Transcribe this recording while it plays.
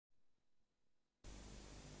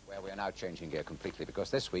We are now changing gear completely because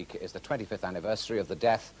this week is the 25th anniversary of the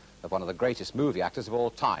death of one of the greatest movie actors of all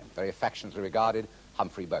time, very affectionately regarded,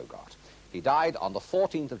 Humphrey Bogart. He died on the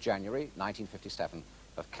 14th of January, 1957,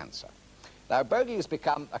 of cancer. Now, Bogey has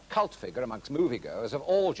become a cult figure amongst moviegoers of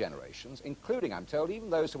all generations, including, I'm told, even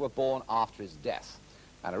those who were born after his death.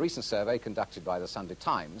 And a recent survey conducted by the Sunday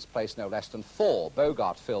Times placed no less than 4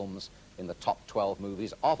 Bogart films in the top 12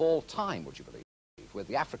 movies of all time, would you believe, with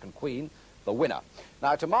The African Queen the winner.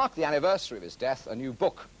 Now, to mark the anniversary of his death, a new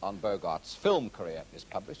book on Bogart's film career is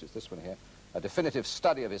published. It's this one here, a definitive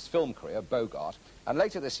study of his film career, Bogart. And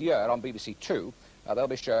later this year on BBC Two, they'll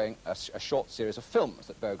be showing a short series of films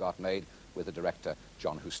that Bogart made with the director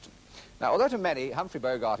John Huston. Now, although to many, Humphrey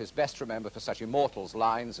Bogart is best remembered for such immortals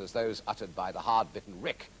lines as those uttered by the hard-bitten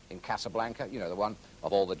Rick in Casablanca, you know, the one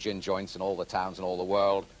of all the gin joints in all the towns in all the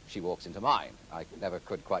world, she walks into mine. I never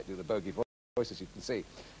could quite do the Bogey voice, as you can see.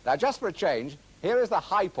 Now, just for a change, here is the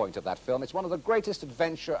high point of that film. It's one of the greatest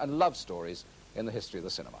adventure and love stories in the history of the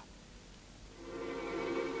cinema.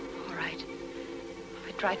 All right.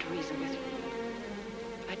 I tried to reason with you.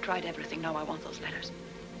 I tried everything. Now I want those letters.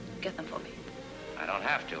 Get them for me. I don't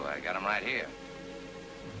have to. I got them right here.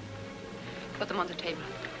 Put them on the table.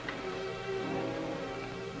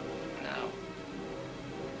 No.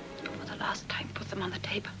 For the last time, put them on the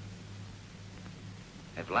table.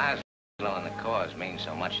 If Laszlo and the cause means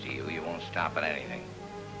so much to you, you won't stop at anything.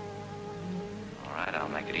 All right, I'll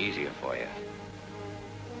make it easier for you.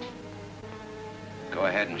 Go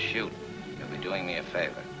ahead and shoot. You'll be doing me a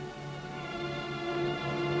favor.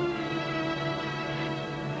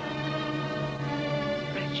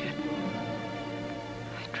 Richard,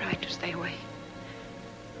 I tried to stay away.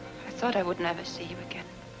 I thought I would never see you again.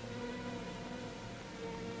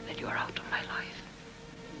 That you are out of my life.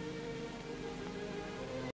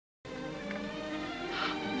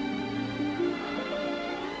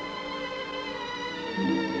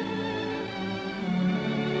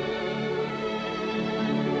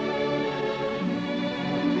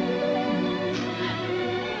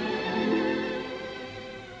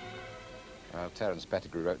 Terence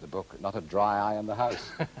Pettigrew wrote the book, Not a Dry Eye in the House.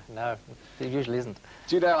 No, it usually isn't.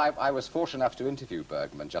 Do you know, I was fortunate enough to interview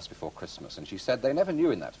Bergman just before Christmas, and she said they never knew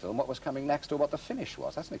in that film what was coming next or what the finish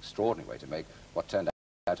was. That's an extraordinary way to make what turned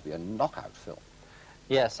out to be a knockout film.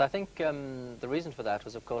 Yes, I think the reason for that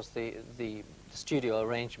was, of course, the studio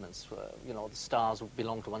arrangements. You know, the stars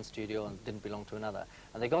belonged to one studio and didn't belong to another.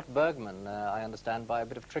 And they got Bergman, I understand, by a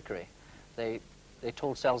bit of trickery. They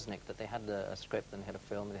told Selznick that they had a script and they had a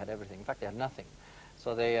film, they had everything. In fact, they had nothing.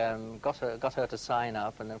 So they got her to sign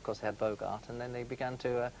up, and then, of course, they had Bogart, and then they began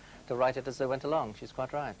to write it as they went along. She's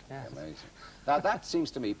quite right, yes. Amazing. Now, that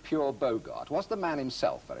seems to me pure Bogart. Was the man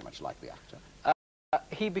himself very much like the actor?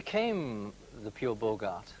 He became the pure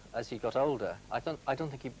Bogart as he got older. I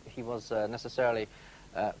don't think he was necessarily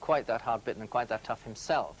quite that hard-bitten and quite that tough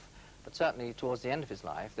himself, but certainly towards the end of his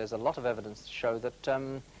life, there's a lot of evidence to show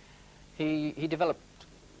that he developed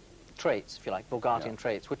traits, if you like, Bogartian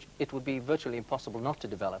traits, which it would be virtually impossible not to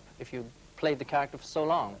develop if you played the character for so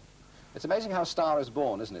long. It's amazing how a star is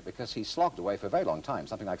born, isn't it? Because he slogged away for a very long time,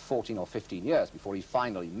 something like 14 or 15 years before he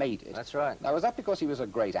finally made it. That's right. Now, was that because he was a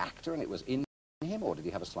great actor and it was in him, or did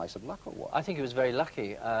he have a slice of luck, or what? I think he was very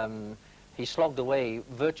lucky. He slogged away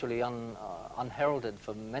virtually unheralded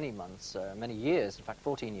for many months, many years, in fact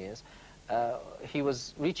 14 years. He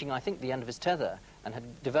was reaching, I think, the end of his tether and had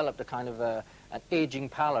developed a kind of an aging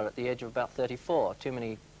pallor at the age of about 34, too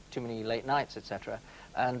many late nights, etc.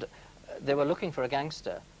 And they were looking for a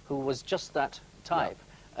gangster who was just that type.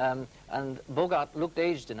 Yeah. And Bogart looked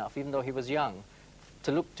aged enough, even though he was young,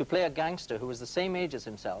 to play a gangster who was the same age as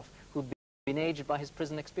himself, who'd been aged by his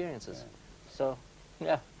prison experiences. Yeah. So,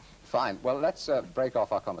 yeah. Fine. Well, let's break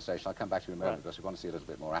off our conversation. I'll come back to you in a moment because we want to see a little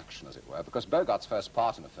bit more action, as it were. Because Bogart's first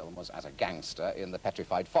part in the film was as a gangster in The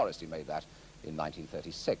Petrified Forest. He made that in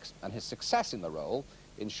 1936. And his success in the role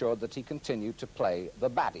ensured that he continued to play the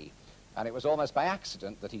baddie. And it was almost by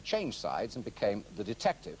accident that he changed sides and became the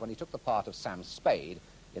detective when he took the part of Sam Spade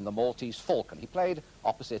in The Maltese Falcon. He played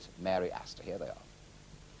opposite Mary Astor. Here they are.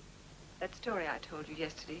 That story I told you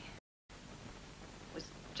yesterday was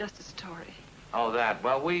just a story. Oh, that.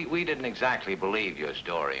 Well, we didn't exactly believe your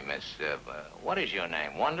story, Miss... what is your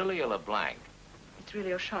name, Wonderly or LeBlanc? It's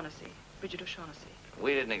really O'Shaughnessy, Bridget O'Shaughnessy.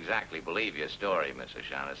 We didn't exactly believe your story, Miss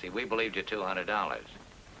O'Shaughnessy. We believed you $200.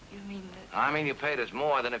 You mean that... I mean, you paid us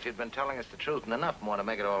more than if you'd been telling us the truth, and enough more to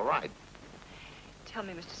make it all right. Tell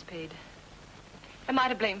me, Mr. Spade, am I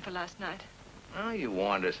to blame for last night? Well, you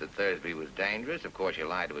warned us that Thursby was dangerous. Of course, you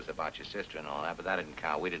lied to us about your sister and all that, but that didn't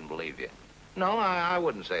count. We didn't believe you. No, I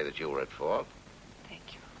wouldn't say that you were at fault.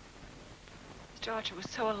 Thank you. George was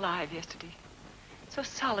so alive yesterday. So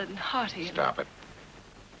solid and hearty. Stop it.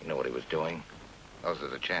 You know what he was doing? Those are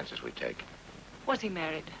the chances we take. Was he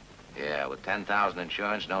married? Yeah, with 10,000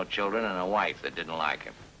 insurance, no children, and a wife that didn't like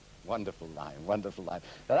him. Wonderful line, wonderful line.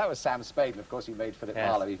 Now, that was Sam Spade, and of course he made Philip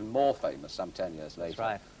Marlowe even more famous some 10 years later. That's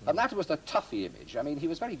right. And that was the toughie image. I mean, he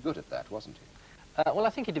was very good at that, wasn't he? Well, I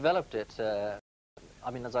think he developed it. I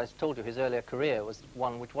mean, as I told you, his earlier career was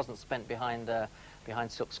one which wasn't spent behind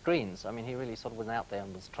silk screens. I mean, he really sort of went out there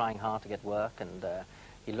and was trying hard to get work, and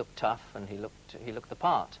he looked tough and he looked the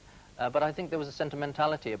part. But I think there was a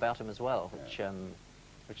sentimentality about him as well,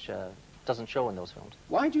 which doesn't show in those films.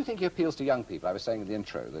 Why do you think he appeals to young people? I was saying in the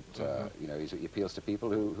intro that you know, he appeals to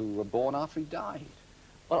people who were born after he died.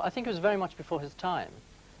 Well, I think it was very much before his time,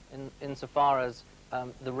 insofar as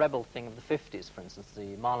the rebel thing of the 50s, for instance,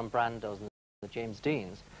 the Marlon Brandos and the James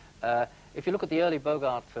Deans. If you look at the early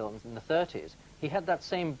Bogart films in the 30s, he had that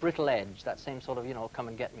same brittle edge, that same sort of, you know, come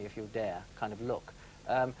and get me if you dare kind of look,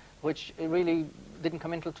 which it really didn't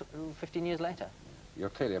come until 15 years later. You're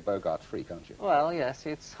clearly a Bogart freak, aren't you? Well, yes,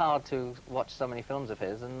 it's hard to watch so many films of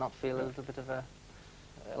his and not feel a little bit of a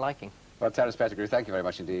liking. Well, Terence Pettigrew, thank you very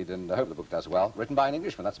much indeed, and I hope the book does well. Written by an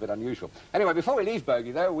Englishman, that's a bit unusual. Anyway, before we leave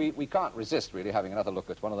Bogey, though, we can't resist, really, having another look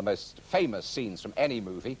at one of the most famous scenes from any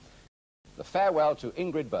movie, the farewell to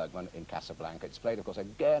Ingrid Bergman in Casablanca. It's played, of course,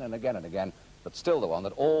 again and again and again, but still the one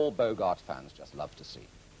that all Bogart fans just love to see.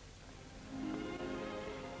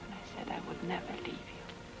 I said I would never leave you.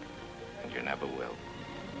 And you never will.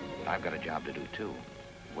 But I've got a job to do, too.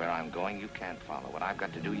 Where I'm going, you can't follow. What I've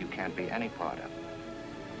got to do, you can't be any part of.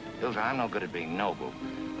 Ilsa, I'm no good at being noble,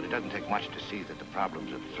 but it doesn't take much to see that the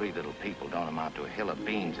problems of three little people don't amount to a hill of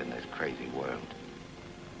beans in this crazy world.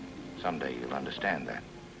 Someday you'll understand that.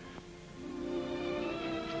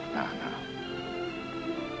 Now.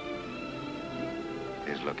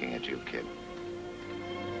 Here's looking at you, kid.